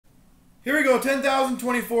Here we go.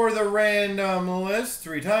 10,024, the random list.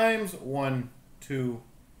 3 times. 1, 2,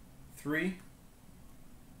 3.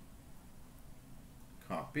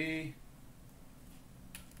 Copy.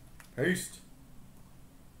 Paste.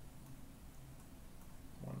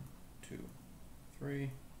 1, 2,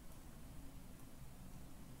 3.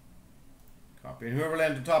 Copy. And whoever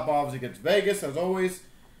lands the top obviously gets Vegas, as always.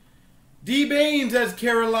 D. Baines has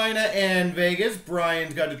Carolina and Vegas.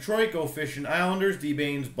 Brian's got Detroit. Go Fishing Islanders. D.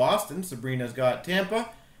 Baines, Boston. Sabrina's got Tampa.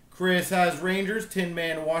 Chris has Rangers. Tin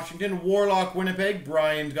Man, Washington. Warlock, Winnipeg.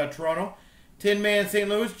 Brian's got Toronto. Tin Man, St.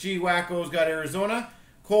 Louis. G. Wacko's got Arizona.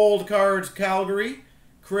 Cold Cards, Calgary.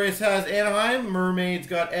 Chris has Anaheim. Mermaid's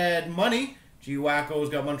got Ed Money. G. Wacko's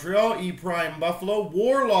got Montreal. E. Prime, Buffalo.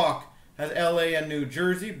 Warlock has LA and New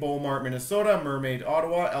Jersey. Beaumart, Minnesota. Mermaid,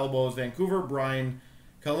 Ottawa. Elbows, Vancouver. Brian,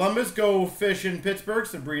 Columbus. Go Fish in Pittsburgh.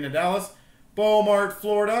 Sabrina, Dallas. Beaumart,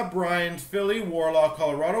 Florida. Brian's Philly. Warlock,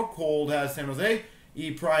 Colorado. Cold has San Jose.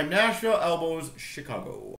 E. Prime, Nashville. Elbows, Chicago.